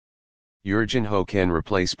Jorginho can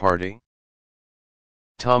replace Partey?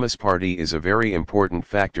 Thomas Partey is a very important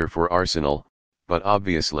factor for Arsenal, but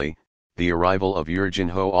obviously, the arrival of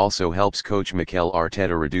Jorginho also helps coach Mikel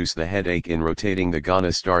Arteta reduce the headache in rotating the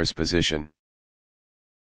Ghana star's position.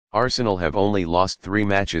 Arsenal have only lost 3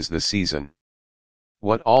 matches this season.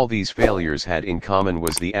 What all these failures had in common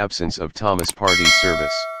was the absence of Thomas Partey's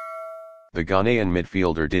service. The Ghanaian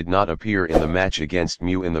midfielder did not appear in the match against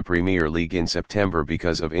MU in the Premier League in September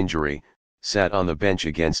because of injury, sat on the bench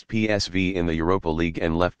against PSV in the Europa League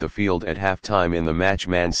and left the field at half-time in the match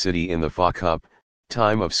Man City in the FA Cup.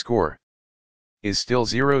 Time of score is still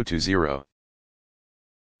 0-0.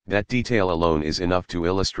 That detail alone is enough to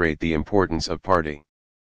illustrate the importance of Partey.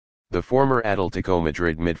 The former Atletico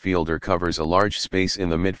Madrid midfielder covers a large space in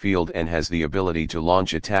the midfield and has the ability to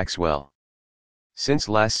launch attacks well. Since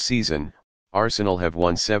last season, Arsenal have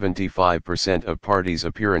won 75% of Partey's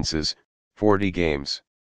appearances, 40 games.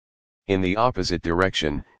 In the opposite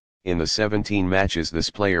direction, in the 17 matches this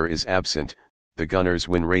player is absent, the Gunners'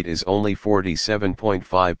 win rate is only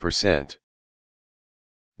 47.5%.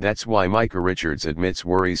 That's why Micah Richards admits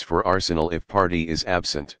worries for Arsenal if Partey is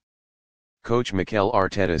absent. Coach Mikel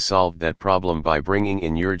Arteta solved that problem by bringing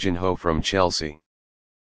in Jorginho from Chelsea.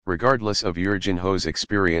 Regardless of Jorginho's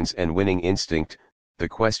experience and winning instinct, the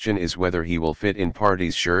question is whether he will fit in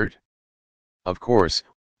Partey's shirt. Of course,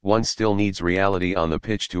 one still needs reality on the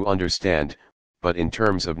pitch to understand, but in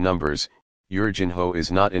terms of numbers, Jorginho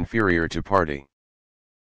is not inferior to Partey.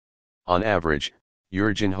 On average,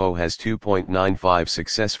 Jorginho has 2.95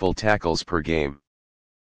 successful tackles per game.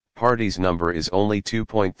 Partey's number is only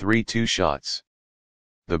 2.32 shots.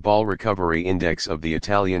 The ball recovery index of the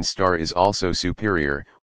Italian star is also superior,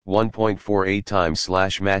 1.48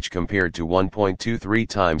 times/match compared to 1.23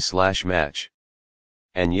 times/match.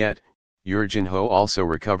 And yet, Jorginho also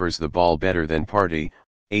recovers the ball better than Partey,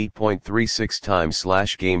 8.36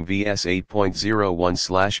 times/game vs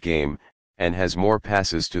 8.01/game, and has more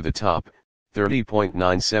passes to the top,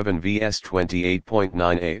 30.97 vs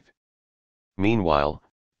 28.98. Meanwhile,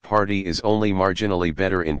 Partey is only marginally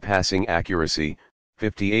better in passing accuracy,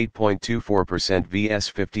 58.24% vs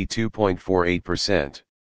 52.48%.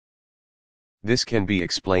 This can be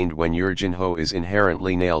explained when Jorginho is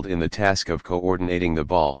inherently nailed in the task of coordinating the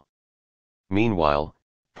ball. Meanwhile,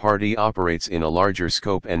 Partey operates in a larger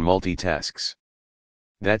scope and multitasks.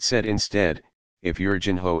 That said, instead, if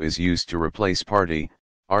Jorginho is used to replace Partey,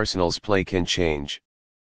 Arsenal's play can change.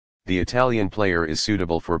 The Italian player is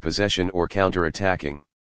suitable for possession or counter-attacking.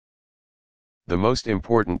 The most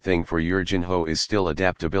important thing for Jorginho is still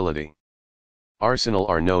adaptability. Arsenal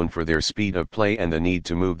are known for their speed of play and the need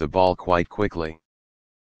to move the ball quite quickly.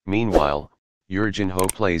 Meanwhile,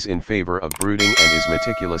 Jorginho plays in favor of brooding and is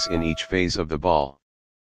meticulous in each phase of the ball.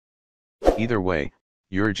 Either way,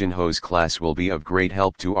 Jorginho's class will be of great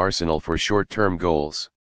help to Arsenal for short-term goals.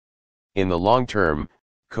 In the long term,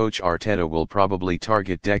 Coach Arteta will probably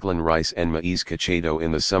target Declan Rice and Moise Caicedo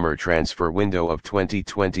in the summer transfer window of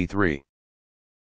 2023.